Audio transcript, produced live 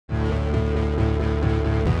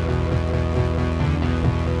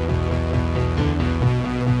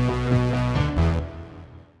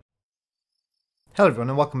Hello everyone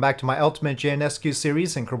and welcome back to my Ultimate JNSQ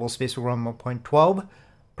series in Kerbal Space Program 1.12.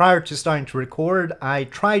 Prior to starting to record, I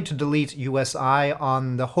tried to delete USI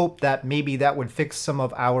on the hope that maybe that would fix some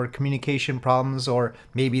of our communication problems or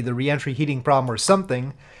maybe the re-entry heating problem or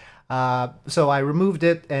something. So I removed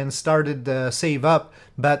it and started the save up,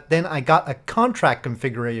 but then I got a contract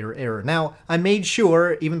configurator error. Now, I made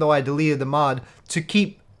sure, even though I deleted the mod, to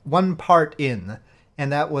keep one part in,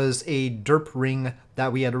 and that was a derp ring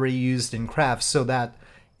that we had already used in craft so that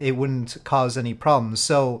it wouldn't cause any problems.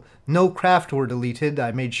 So no craft were deleted.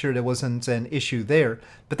 I made sure there wasn't an issue there.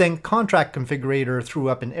 But then contract configurator threw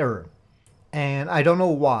up an error. And I don't know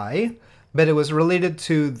why, but it was related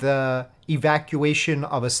to the evacuation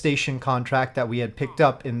of a station contract that we had picked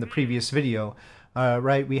up in the previous video.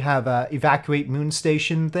 Right, we have a evacuate moon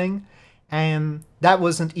station thing, and that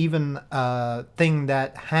wasn't even a thing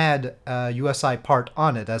that had a USI part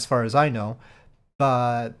on it as far as I know.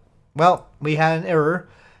 But, well, we had an error,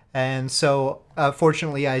 and so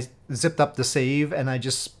fortunately I zipped up the save and I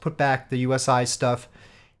just put back the USI stuff,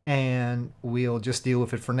 and we'll just deal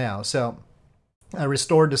with it for now. So I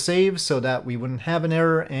restored the save so that we wouldn't have an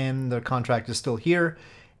error, and the contract is still here,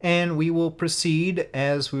 and we will proceed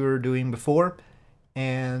as we were doing before,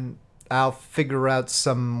 and I'll figure out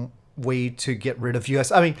some way to get rid of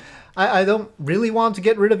USI. I mean, I don't really want to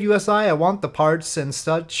get rid of USI. I want the parts and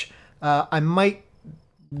such. I might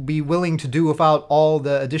be willing to do without all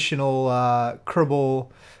the additional Kerbal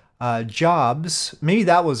jobs. Maybe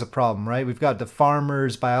that was a problem, right? We've got the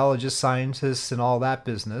farmers, biologists, scientists, and all that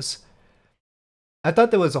business. I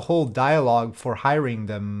thought there was a whole dialogue for hiring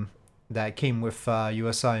them that came with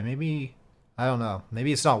USI. Maybe, I don't know.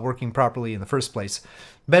 Maybe it's not working properly in the first place.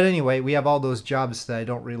 But anyway, we have all those jobs that I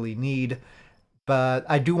don't really need. But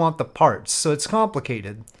I do want the parts, so it's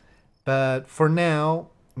complicated. But for now,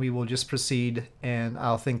 we will just proceed, and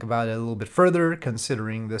I'll think about it a little bit further,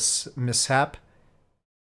 considering this mishap.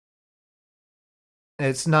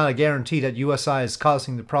 It's not a guarantee that USI is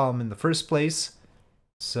causing the problem in the first place,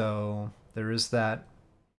 so there is that.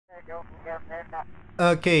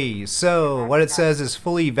 Okay, so what it says is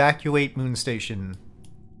fully evacuate moon station,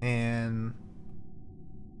 and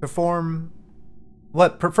perform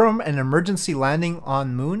an emergency landing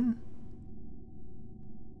on moon?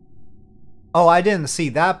 Oh, I didn't see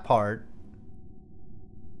that part.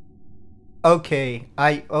 Okay,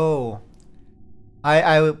 I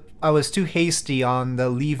was too hasty on the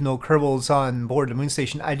leave no Kerbals on board the moon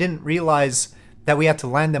station. I didn't realize that we had to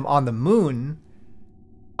land them on the moon.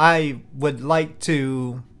 I would like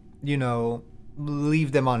to, you know,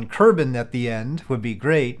 leave them on Kerbin at the end. Would be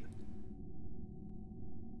great.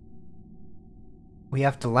 We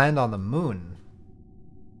have to land on the moon.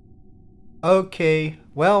 Okay,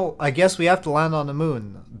 well, I guess we have to land on the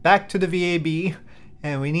moon. Back to the VAB,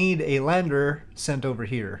 and we need a lander sent over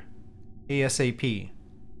here. ASAP.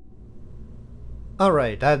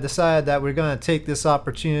 Alright, I've decided that we're going to take this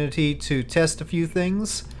opportunity to test a few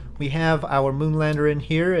things. We have our moon lander in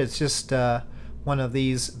here. It's just one of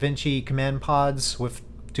these Vinci command pods with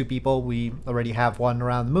two people. We already have one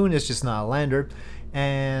around the moon. It's just not a lander.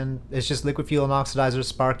 And it's just liquid fuel and oxidizer,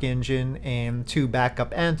 spark engine, and two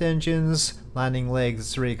backup ant engines, landing legs.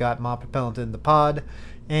 It's already got mod propellant in the pod,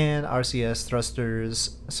 and RCS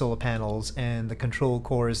thrusters, solar panels, and the control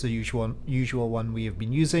core is the usual one we have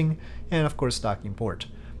been using, and of course docking port.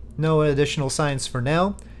 No additional science for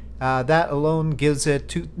now. That alone gives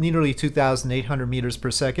it nearly 2,800 meters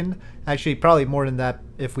per second. Actually, probably more than that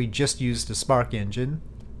if we just used the spark engine.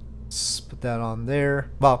 Let's put that on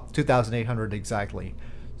there. Well, 2,800 exactly.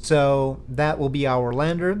 So that will be our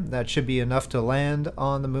lander. That should be enough to land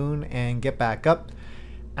on the moon and get back up.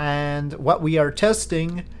 And what we are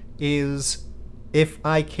testing is if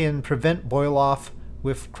I can prevent boil off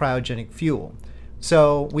with cryogenic fuel.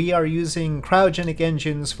 So we are using cryogenic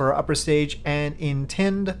engines for our upper stage and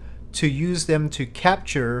intend to use them to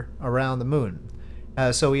capture around the moon.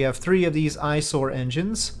 So we have 3 of these eyesore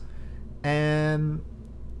engines, and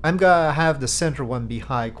I'm gonna have the center one be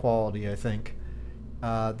high quality, I think.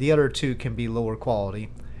 The other 2 can be lower quality.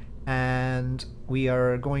 And we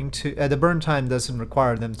are going to... the burn time doesn't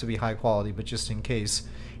require them to be high quality, but just in case.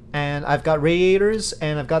 And I've got radiators,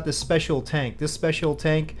 and I've got this special tank. This special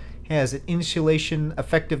tank has an insulation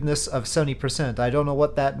effectiveness of 70%. I don't know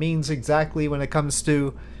what that means exactly when it comes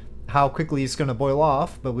to how quickly it's going to boil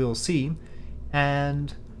off, but we'll see.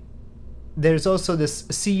 And there's also this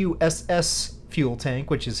CUSS fuel tank,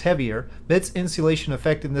 which is heavier, but its insulation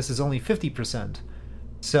effectiveness is only 50%.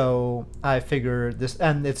 So I figure this,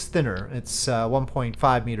 and it's thinner. It's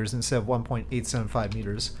 1.5 meters instead of 1.875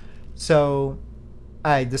 meters. So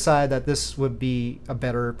I decided that this would be a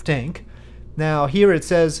better tank. Now here it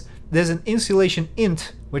says there's an insulation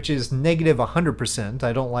int, which is negative 100%.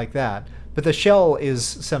 I don't like that. But the shell is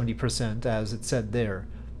 70%, as it said there.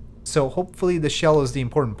 So hopefully the shell is the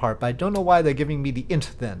important part, but I don't know why they're giving me the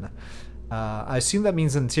int then. I assume that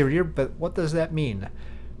means interior, but what does that mean?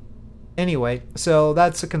 Anyway, so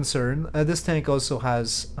that's a concern. This tank also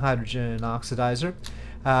has hydrogen oxidizer,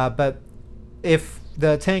 but if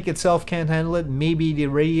the tank itself can't handle it, maybe the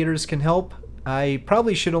radiators can help. I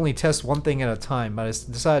probably should only test one thing at a time, but I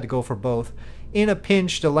decided to go for both. In a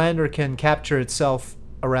pinch, the lander can capture itself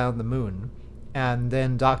around the moon, and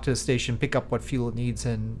then dock to the station, pick up what fuel it needs,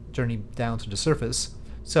 and journey down to the surface.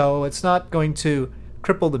 So it's not going to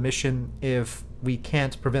cripple the mission if we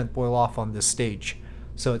can't prevent boil off on this stage.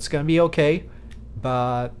 So it's going to be okay,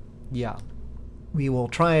 but yeah, we will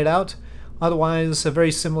try it out. Otherwise, a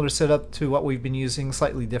very similar setup to what we've been using,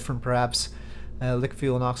 slightly different perhaps. Liquid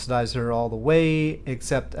fuel and oxidizer all the way,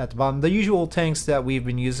 except at the bottom. The usual tanks that we've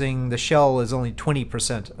been using, the shell is only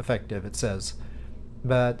 20% effective, it says.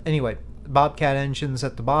 But anyway, Bobcat engines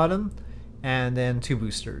at the bottom, and then 2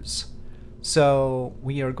 boosters. So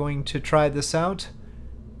we are going to try this out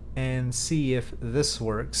and see if this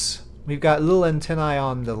works. We've got little antennae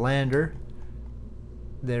on the lander.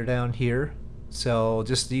 They're down here. So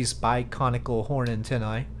just these biconical horn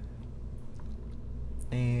antennae.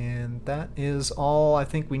 And that is all I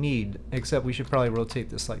think we need, except we should probably rotate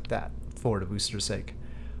this like that for the booster's sake.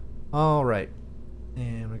 Alright,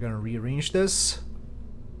 and we're going to rearrange this.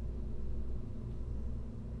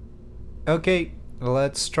 Okay,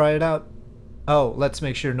 let's try it out. Oh, let's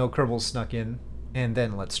make sure no Kerbals snuck in, and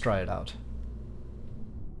then let's try it out.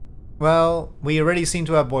 Well, we already seem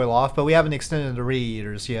to have boil off, but we haven't extended the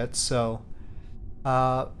radiators yet, so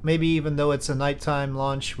maybe even though it's a nighttime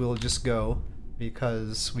launch, we'll just go,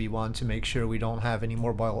 because we want to make sure we don't have any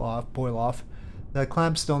more boil off. The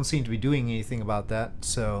clamps don't seem to be doing anything about that,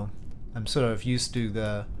 so I'm sort of used to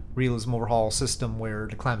the realism overhaul system where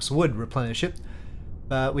the clamps would replenish it.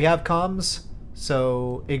 But we have comms,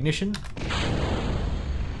 so ignition.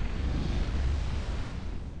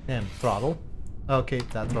 And throttle. Okay,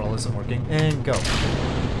 that throttle isn't working. And go.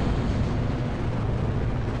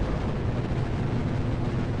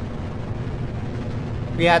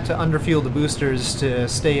 We had to underfuel the boosters to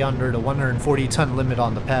stay under the 140-ton limit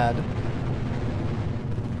on the pad.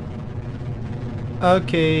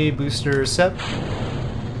 Okay, booster set.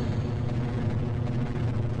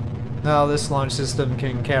 Now this launch system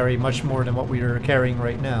can carry much more than what we are carrying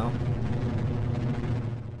right now.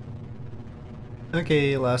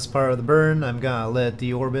 Okay, last part of the burn. I'm gonna let it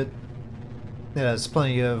deorbit. It has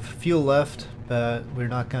plenty of fuel left, but we're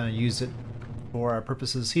not gonna use it for our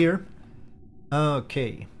purposes here.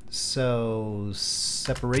 Okay, so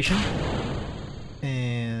separation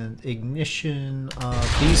and ignition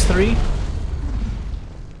of these 3.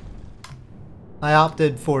 I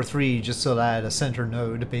opted for 3 just so that I had a center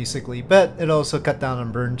node basically, but it also cut down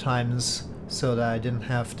on burn times so that I didn't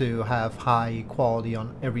have to have high quality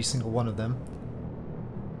on every single one of them.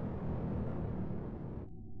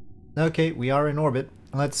 Okay, we are in orbit.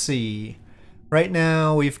 Let's see. Right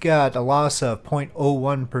now we've got a loss of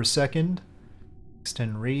 0.01 per second.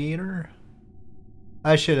 Extend radiator.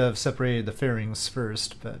 I should have separated the fairings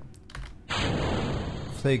first, but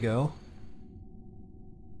off they go.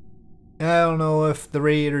 I don't know if the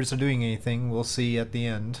radiators are doing anything. We'll see at the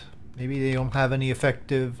end. Maybe they don't have any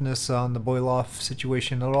effectiveness on the boil off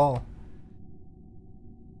situation at all.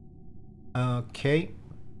 Okay.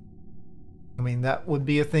 I mean, that would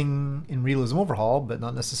be a thing in Realism Overhaul, but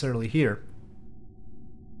not necessarily here.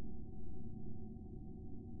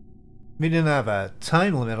 We didn't have a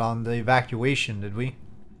time limit on the evacuation, did we?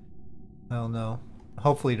 Oh no.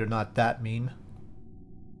 Hopefully they're not that mean.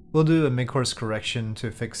 We'll do a mid-course correction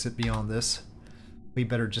to fix it beyond this. We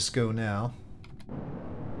better just go now.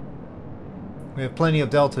 We have plenty of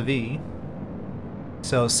Delta V.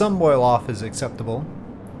 So some boil off is acceptable.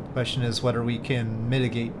 The question is whether we can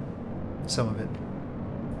mitigate some of it.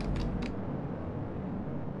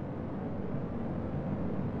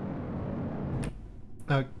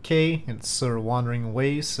 Okay, it's sort of wandering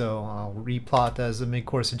away, so I'll replot as a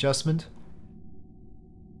mid-course adjustment.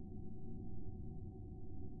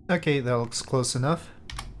 Okay, that looks close enough.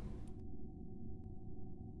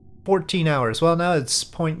 14 hours. Well, now it's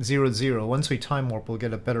 0.00. Once we time warp, we'll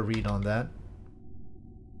get a better read on that.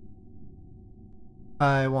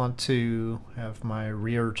 I want to have my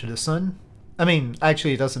rear to the sun. I mean,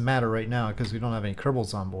 actually it doesn't matter right now because we don't have any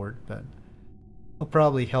Kerbals on board, but it'll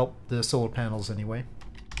probably help the solar panels anyway.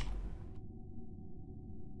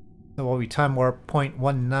 So while we time warp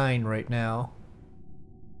 0.19 right now.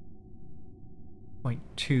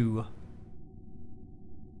 0.2.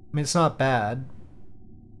 I mean, it's not bad.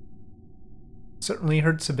 Certainly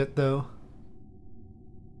hurts a bit, though.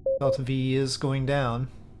 Delta V is going down.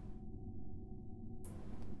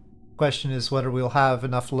 Question is whether we'll have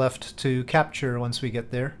enough left to capture once we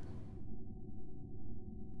get there.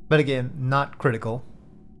 But again, not critical.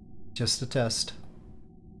 Just a test.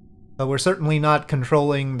 But we're certainly not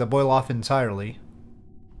controlling the boil-off entirely.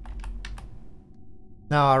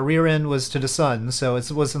 Now, our rear end was to the sun, so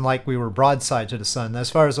it wasn't like we were broadside to the sun. As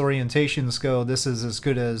far as orientations go, this is as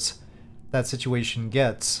good as that situation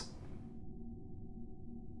gets.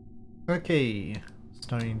 Okay,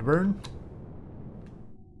 starting to burn.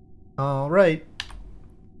 Alright.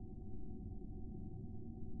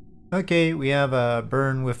 Okay, we have a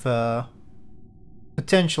burn with a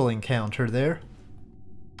potential encounter there.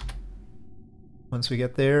 Once we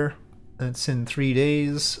get there, that's in 3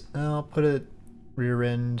 days. I'll put it rear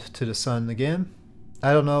end to the sun again.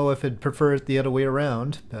 I don't know if I'd prefer it the other way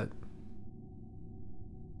around, but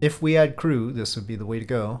if we had crew, this would be the way to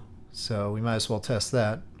go. So we might as well test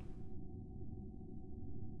that.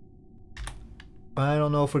 I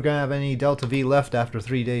don't know if we're gonna have any Delta V left after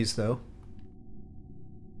 3 days, though.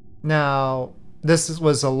 Now, this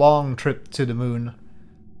was a long trip to the moon.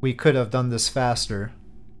 We could have done this faster.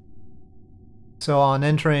 So on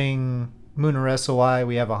entering Lunar SOI,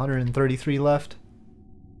 we have 133 left.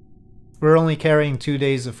 We're only carrying 2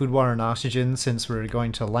 days of food, water, and oxygen since we're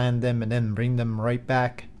going to land them and then bring them right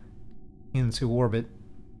back into orbit.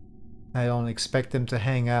 I don't expect them to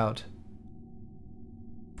hang out.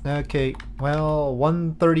 Okay, well,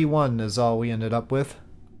 131 is all we ended up with.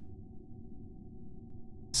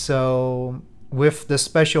 So, with the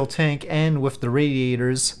special tank and with the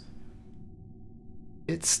radiators,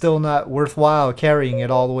 it's still not worthwhile carrying it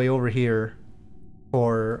all the way over here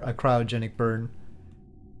for a cryogenic burn.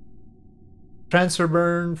 Transfer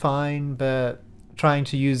burn, fine, but trying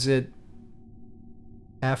to use it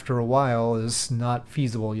after a while is not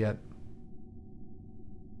feasible yet.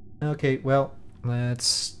 Okay, well,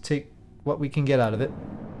 let's take what we can get out of it.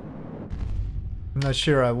 I'm not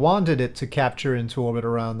sure I wanted it to capture into orbit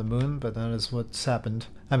around the moon, but that is what's happened.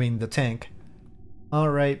 I mean, the tank.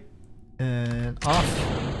 Alright, and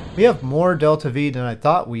off. We have more Delta V than I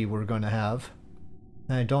thought we were going to have.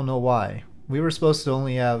 And I don't know why. We were supposed to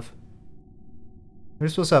only have... We were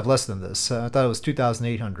supposed to have less than this. I thought it was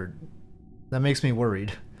 2,800. That makes me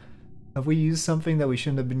worried. Have we used something that we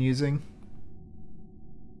shouldn't have been using?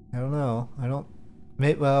 I don't know. I don't...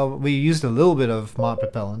 Well, we used a little bit of mod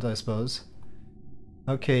propellant, I suppose.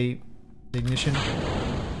 Okay, ignition.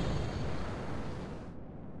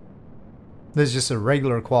 This is just a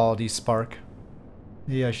regular quality spark.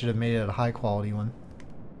 Maybe I should have made it a high quality one.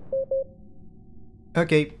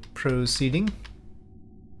 Okay, proceeding.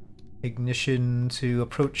 Ignition to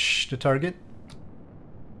approach the target.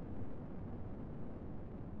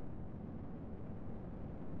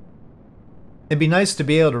 It'd be nice to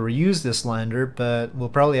be able to reuse this lander, but we'll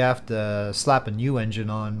probably have to slap a new engine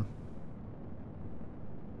on.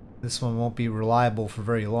 This one won't be reliable for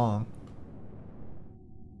very long.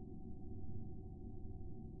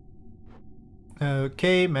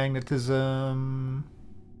 Okay, magnetism.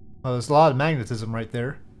 Well, there's a lot of magnetism right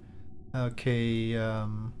there. Okay,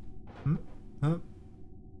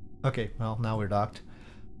 okay, well, now we're docked.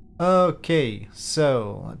 Okay,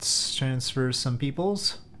 so let's transfer some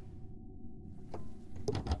peoples.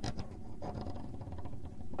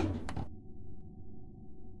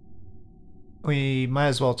 We might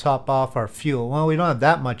as well top off our fuel. Well, we don't have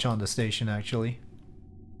that much on the station, actually.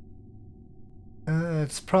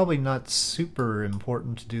 It's probably not super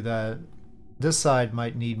important to do that. This side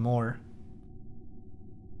might need more.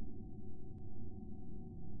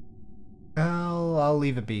 I'll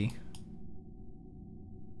leave it be.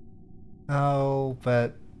 Oh,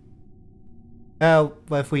 but... Oh,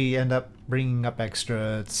 if we end up bringing up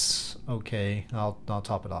extra, it's okay. I'll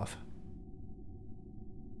top it off.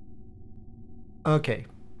 Okay.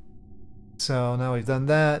 So now we've done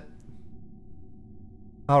that.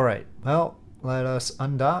 Alright, well, let us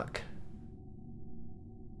undock.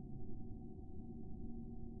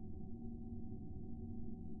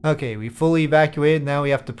 Okay, we fully evacuated. Now we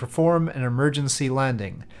have to perform an emergency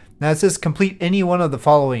landing. Now it says complete any one of the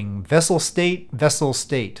following: vessel state, vessel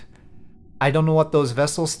state. I don't know what those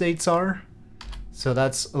vessel states are, so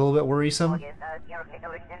that's a little bit worrisome.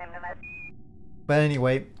 But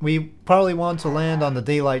anyway, we probably want to land on the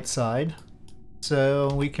daylight side,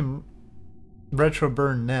 so we can retro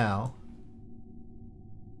burn now.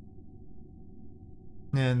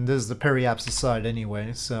 And this is the periapsis side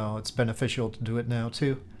anyway, so it's beneficial to do it now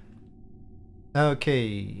too.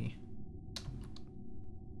 Okay.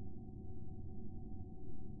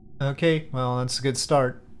 Okay, well, that's a good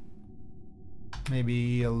start.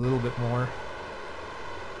 Maybe a little bit more.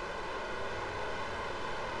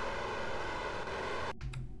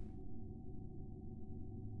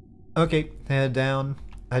 Okay, head down.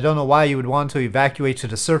 I don't know why you would want to evacuate to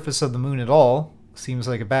the surface of the moon at all. Seems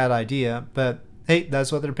like a bad idea, but hey,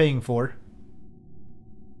 that's what they're paying for.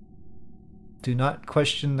 Do not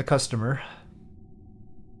question the customer.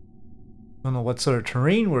 I don't know what sort of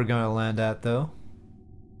terrain we're going to land at, though.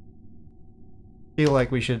 Feel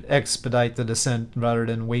like we should expedite the descent rather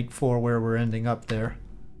than wait for where we're ending up there.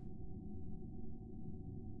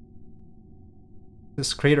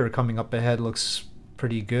 This crater coming up ahead looks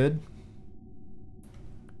pretty good.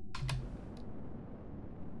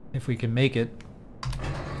 If we can make it.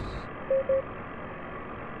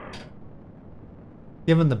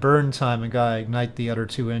 Given the burn time, I gotta ignite the other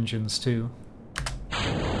two engines too.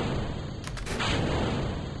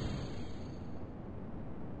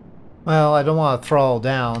 Well, I don't want to throttle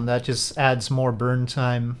down, that just adds more burn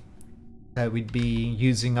time that we'd be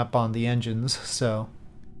using up on the engines, so...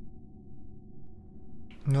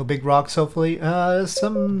 No big rocks, hopefully.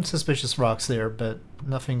 Some suspicious rocks there, but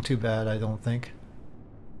nothing too bad, I don't think.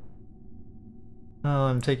 Oh,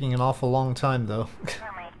 I'm taking an awful long time, though.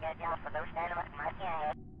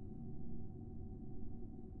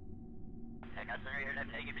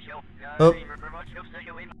 Oh.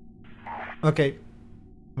 Okay.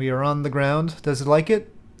 We are on the ground. Does it like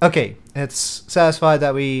it? Okay, it's satisfied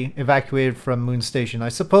that we evacuated from Moon Station. I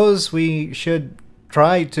suppose we should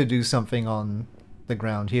try to do something on the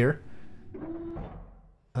ground here.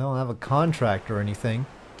 I don't have a contract or anything.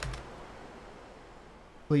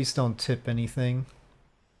 Please don't tip anything.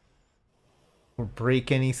 Or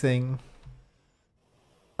break anything.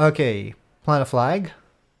 Okay, plant a flag.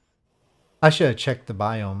 I should have checked the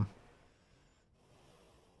biome.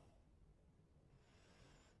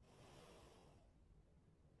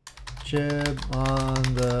 Jib on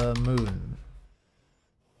the moon.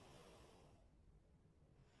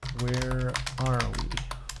 Where are we?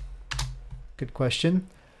 Good question.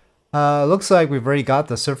 Looks like we've already got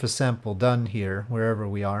the surface sample done here, wherever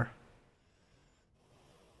we are.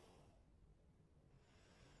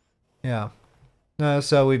 Yeah.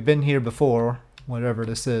 So we've been here before, whatever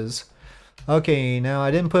this is. Okay, now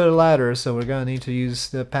I didn't put a ladder, so we're gonna need to use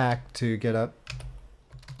the pack to get up.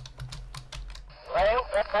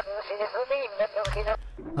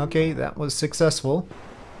 Okay, that was successful.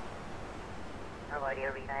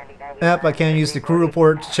 Yep, I can't use the crew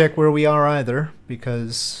report to check where we are either,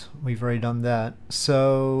 because we've already done that.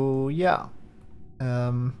 So, yeah.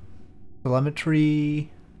 Telemetry...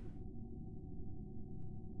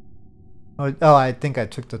 Oh, I think I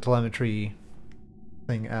took the telemetry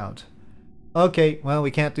thing out. Okay, well, we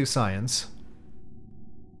can't do science.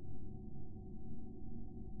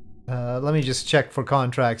 Let me just check for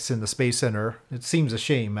contracts in the Space Center. It seems a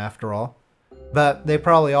shame, after all. But they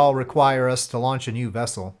probably all require us to launch a new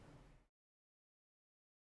vessel.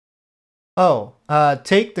 Oh,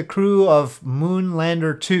 take the crew of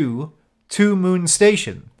Moonlander 2 to Moon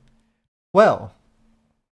Station. Well,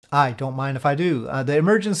 I don't mind if I do. The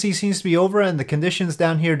emergency seems to be over and the conditions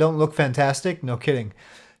down here don't look fantastic. No kidding.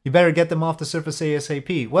 You better get them off the surface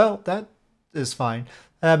ASAP. Well, that is fine.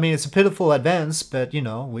 I mean, it's a pitiful advance, but, you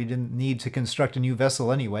know, we didn't need to construct a new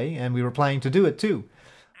vessel anyway, and we were planning to do it too.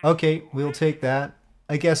 Okay, we'll take that.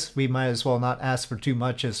 I guess we might as well not ask for too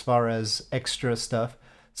much as far as extra stuff.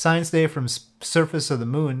 Science day from surface of the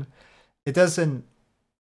moon. It doesn't...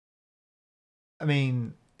 I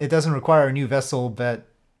mean, it doesn't require a new vessel, but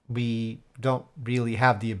we don't really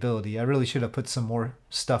have the ability. I really should have put some more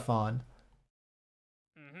stuff on.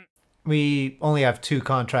 We only have 2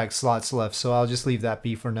 contract slots left, so I'll just leave that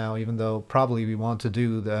be for now, even though probably we want to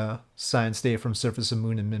do the science day from surface of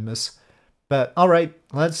moon and Minmus. But alright,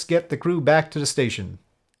 let's get the crew back to the station.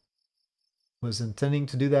 Was intending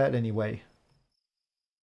to do that anyway.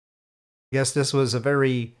 Guess this was a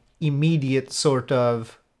very immediate sort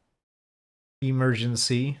of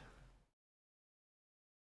emergency.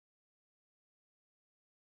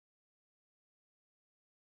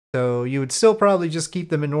 So you would still probably just keep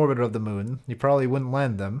them in orbit of the moon. You probably wouldn't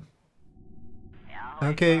land them.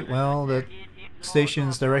 Okay, well, the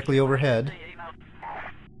station's directly overhead.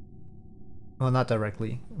 Well, not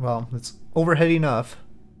directly. Well, it's overhead enough.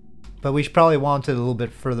 But we should probably want it a little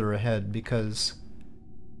bit further ahead because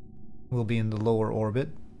we'll be in the lower orbit.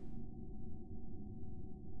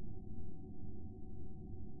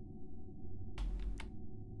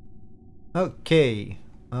 Okay.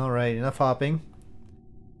 Alright, enough hopping.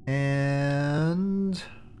 And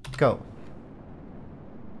go.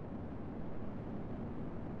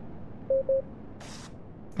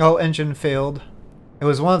 Oh, engine failed. It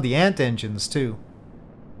was one of the ant engines, too.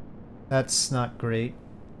 That's not great.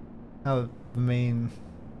 Oh, I mean,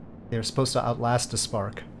 they're supposed to outlast a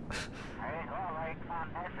spark.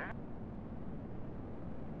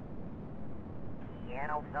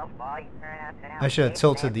 I should have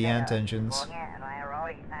tilted the ant engines.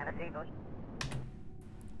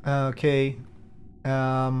 Okay.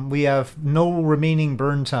 We have no remaining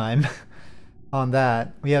burn time on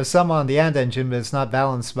that. We have some on the ant engine, but it's not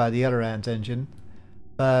balanced by the other ant engine.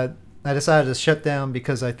 But I decided to shut down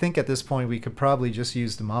because I think at this point we could probably just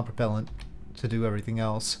use the mod propellant to do everything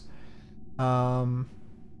else. Well,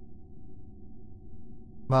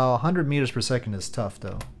 100 meters per second is tough,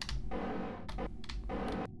 though.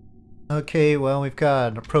 Okay, well, we've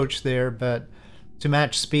got an approach there, but to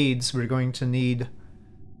match speeds, we're going to need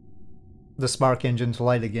the spark engine to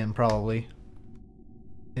light again, probably.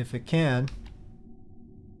 If it can.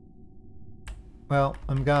 Well,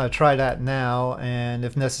 I'm gonna try that now, and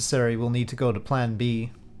if necessary, we'll need to go to Plan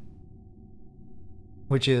B.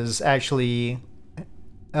 Which is actually...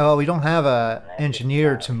 Oh, we don't have an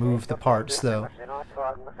engineer to move the parts, though.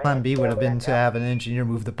 Plan B would have been to have an engineer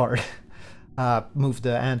move the part. Move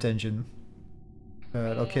the ant engine.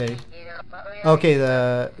 But okay. Okay,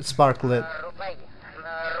 the spark lit.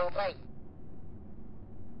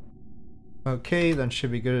 Okay, that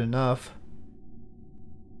should be good enough.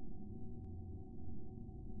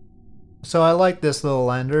 So I like this little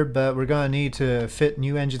lander, but we're gonna need to fit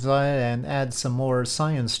new engines on it and add some more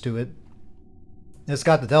science to it. It's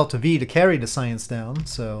got the Delta V to carry the science down,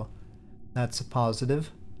 so that's a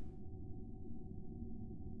positive.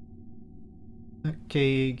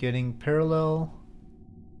 Okay, getting parallel.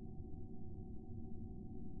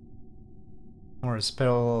 Or as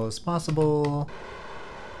parallel as possible.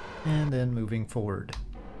 And then moving forward.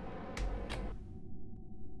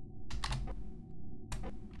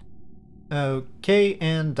 Okay,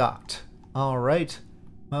 and docked. Alright.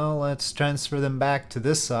 Well, let's transfer them back to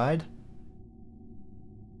this side.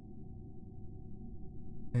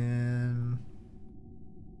 And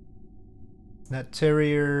that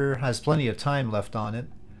Terrier has plenty of time left on it.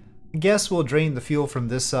 I guess we'll drain the fuel from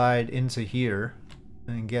this side into here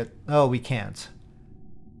and get... Oh, we can't.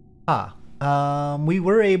 We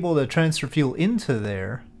were able to transfer fuel into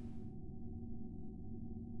there.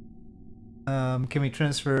 Can we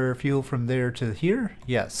transfer fuel from there to here?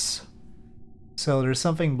 Yes. So there's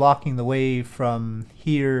something blocking the way from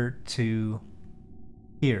here to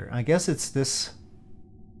here. I guess it's this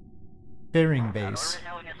fairing base.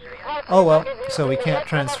 Oh well, so we can't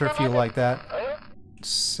transfer fuel like that.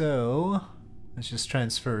 So let's just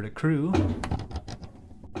transfer the crew.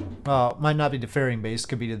 Well, it might not be the fairing base,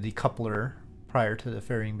 could be the decoupler prior to the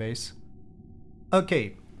fairing base.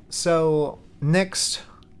 Okay, so next,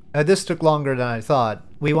 this took longer than I thought.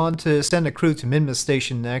 We want to send a crew to Minmus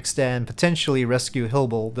Station next and potentially rescue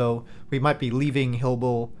Hilbul, though we might be leaving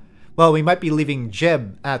Hilbul... Well, we might be leaving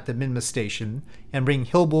Jeb at the Minmus Station and bring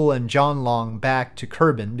Hilbul and John Long back to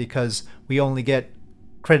Kerbin because we only get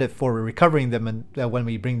credit for recovering them when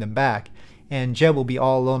we bring them back. And Jeb will be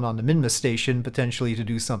all alone on the Minmus Station, potentially to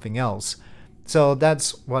do something else. So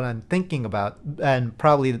that's what I'm thinking about, and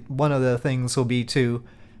probably one of the things will be to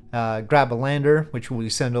grab a lander, which we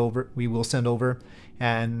will send over,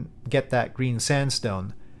 and get that green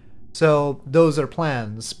sandstone. So those are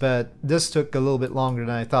plans, but this took a little bit longer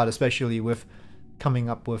than I thought, especially with coming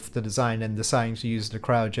up with the design and deciding to use the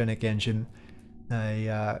cryogenic engine.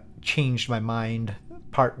 I changed my mind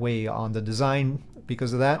part way on the design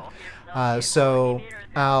because of that. So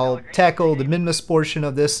I'll tackle the Minmus portion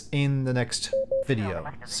of this in the next video.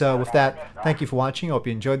 So with that, thank you for watching. I hope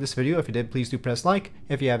you enjoyed this video. If you did, please do press like.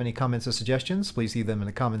 If you have any comments or suggestions, please leave them in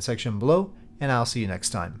the comment section below, and I'll see you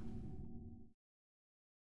next time.